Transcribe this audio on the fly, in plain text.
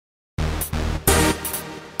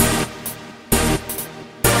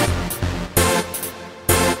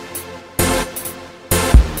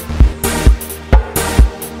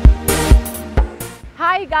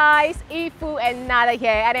Hi guys, Ifu Ennada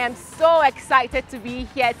here, and I am so excited to be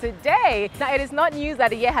here today. Now, it is not news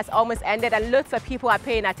that the year has almost ended and lots of people are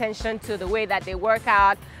paying attention to the way that they work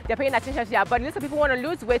out. They're paying attention to their body. Lots of people want to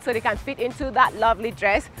lose weight so they can fit into that lovely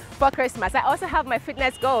dress for Christmas. I also have my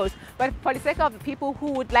fitness goals, but for the sake of the people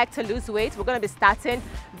who would like to lose weight, we're going to be starting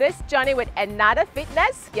this journey with Ennada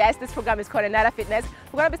Fitness. Yes, this program is called Ennada Fitness.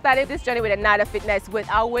 We're going to be starting this journey with Ennada Fitness with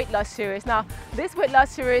our weight loss series. Now, this weight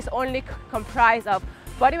loss series only comprised of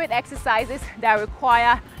bodyweight exercises that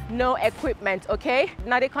require no equipment, okay?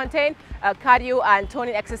 Now they contain cardio and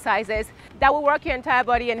toning exercises that will work your entire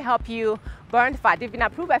body and help you burn fat. They've been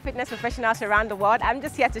approved by fitness professionals around the world. I'm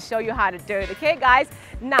just here to show you how to do it, okay guys?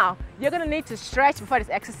 Now, you're gonna need to stretch before this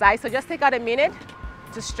exercise, so just take out a minute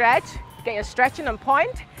to stretch, get your stretching on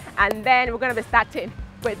point, and then we're gonna be starting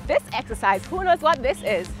with this exercise. Who knows what this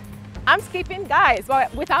is? I'm skipping, guys,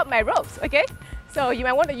 but without my ropes, okay? So you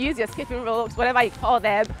might want to use your skipping ropes, whatever you call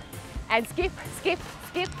them, and skip, skip,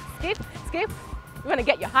 skip, skip, skip. You want to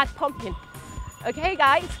get your heart pumping. Okay,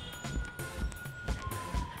 guys?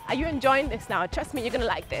 Are you enjoying this now? Trust me, you're going to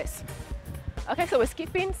like this. Okay, so we're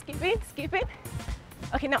skipping, skipping, skipping.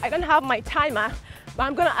 Okay, now I don't have my timer, but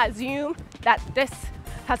I'm going to assume that this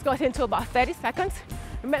has got into about 30 seconds.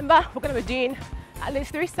 Remember, we're going to be doing at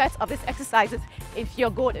least 3 sets of these exercises if your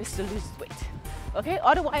goal is to lose weight. Okay,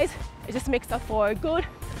 otherwise it just makes up for a good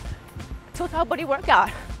total body workout.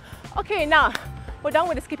 Okay, now we're done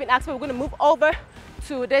with the skipping aspect. We're going to move over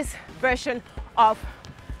to this version of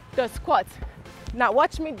the squats. Now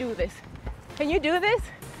watch me do this. Can you do this?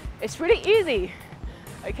 It's pretty easy.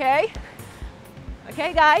 Okay,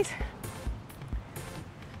 guys,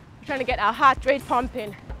 we're trying to get our heart rate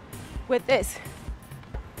pumping with this.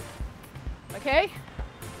 Okay,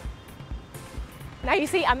 now you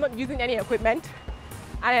see I'm not using any equipment.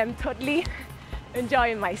 I am totally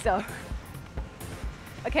enjoying myself.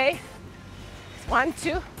 Okay, it's 1,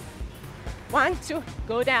 2, 1, 2,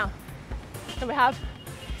 go down. And we have,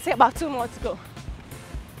 say, about 2 more to go.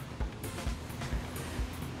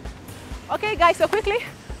 Okay guys, so quickly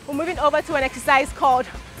we're moving over to an exercise called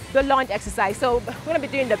the lunge exercise. So we're going to be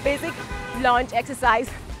doing the basic lunge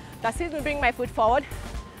exercise. That sees me bring my foot forward,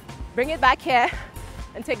 bring it back here,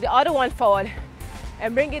 and take the other one forward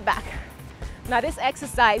and bring it back. Now this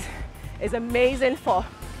exercise is amazing for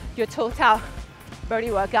your total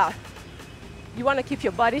body workout. You want to keep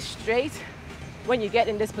your body straight when you get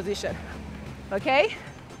in this position, okay?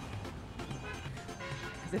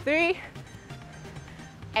 So 3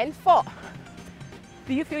 and 4.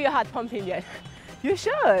 Do you feel your heart pumping yet? You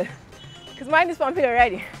should, because mine is pumping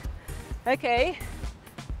already. Okay,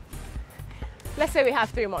 let's say we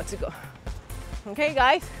have 3 more to go. Okay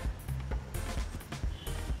guys?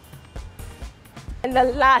 And the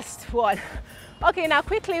last one. Okay, now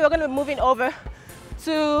quickly we're going to be moving over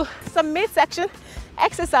to some midsection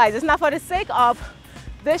exercises. Now for the sake of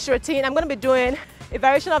this routine, I'm going to be doing a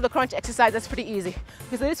variation of the crunch exercise that's pretty easy,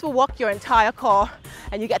 because this will work your entire core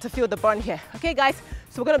and you get to feel the burn here. Okay guys,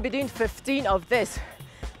 so we're going to be doing 15 of this.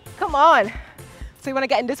 Come on. So you want to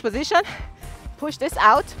get in this position, push this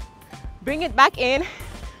out, bring it back in,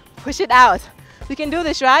 push it out. You can do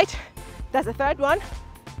this, right? That's the 3rd one.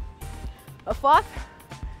 A 4th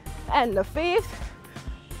and the 5th.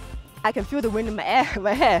 I can feel the wind in my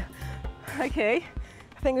hair. Okay,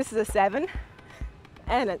 I think this is a 7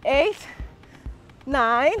 and an 8,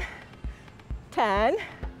 9, 10.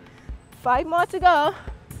 5 more to go.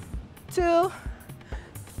 2,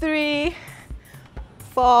 3,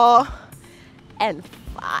 4, and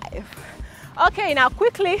 5. Okay, now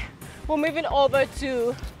quickly we're moving over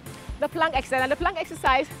to the plank exercise. And the plank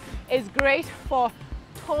exercise is great for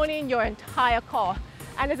toning your entire core,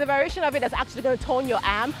 and there's a variation of it that's actually going to tone your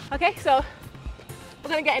arm. Okay, so we're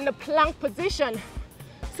going to get in the plank position.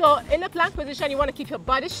 So in the plank position, you want to keep your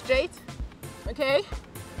body straight, okay,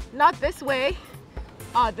 not this way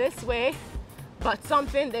or this way, but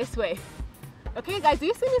something this way. Okay guys, do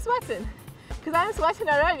you see me sweating? Because I'm sweating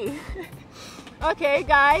already. Okay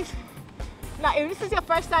guys, now if this is your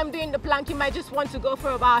first time doing the plank, you might just want to go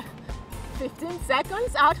for about 15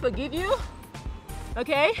 seconds. I'll forgive you.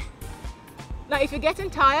 Okay, now if you're getting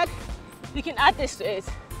tired, you can add this to it.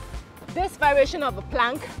 This variation of a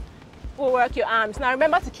plank will work your arms. Now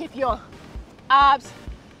remember to keep your abs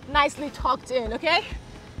nicely tucked in, okay?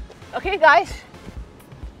 Okay guys,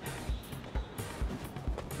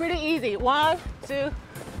 pretty easy. 1, 2,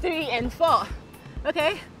 3, and 4.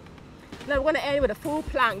 Okay, now we're going to end with a full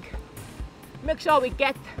plank. Make sure we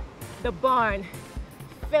get the burn,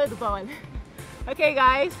 feel the burn. Okay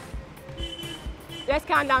guys, let's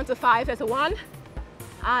count down to 5. That's a 1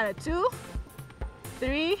 and a 2,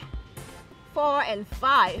 3, 4, and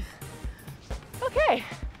 5. Okay,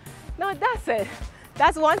 now that's it.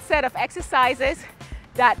 That's one set of exercises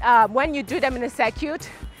that when you do them in a circuit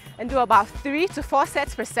and do about 3 to 4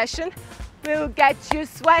 sets per session, will get you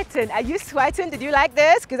sweating. Are you sweating? Did you like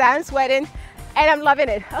this? Because I'm sweating and I'm loving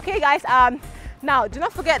it. Okay guys, now do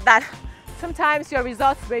not forget that sometimes your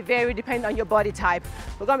results may vary depending on your body type.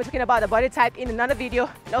 We're going to be talking about the body type in another video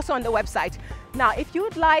and also on the website. Now, if you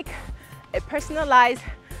would like a personalized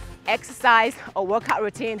exercise or workout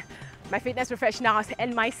routine, my fitness professionals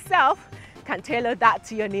and myself can tailor that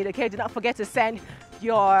to your need. Okay, do not forget to send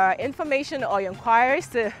your information or your inquiries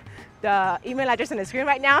to the email address on the screen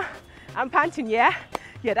right now. I'm panting, yeah?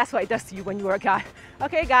 Yeah, that's what it does to you when you work out.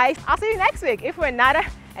 Okay guys, I'll see you next week. Ifu Ennada,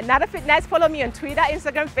 Ennada Fitness. Follow me on Twitter,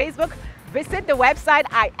 Instagram, Facebook. Visit the website.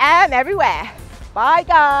 I am everywhere. Bye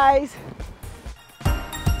guys.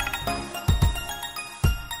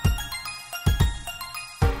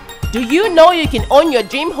 Do you know you can own your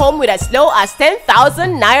dream home with as low as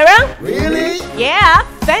 10,000 Naira? Really? Yeah,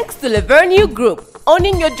 thanks to Laverne Group.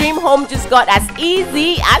 Owning your dream home just got as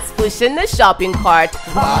easy as pushing the shopping cart.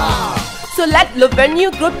 Wow! So let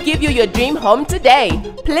Laverne Group give you your dream home today.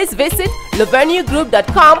 Please visit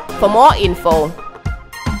lavernegroup.com for more info.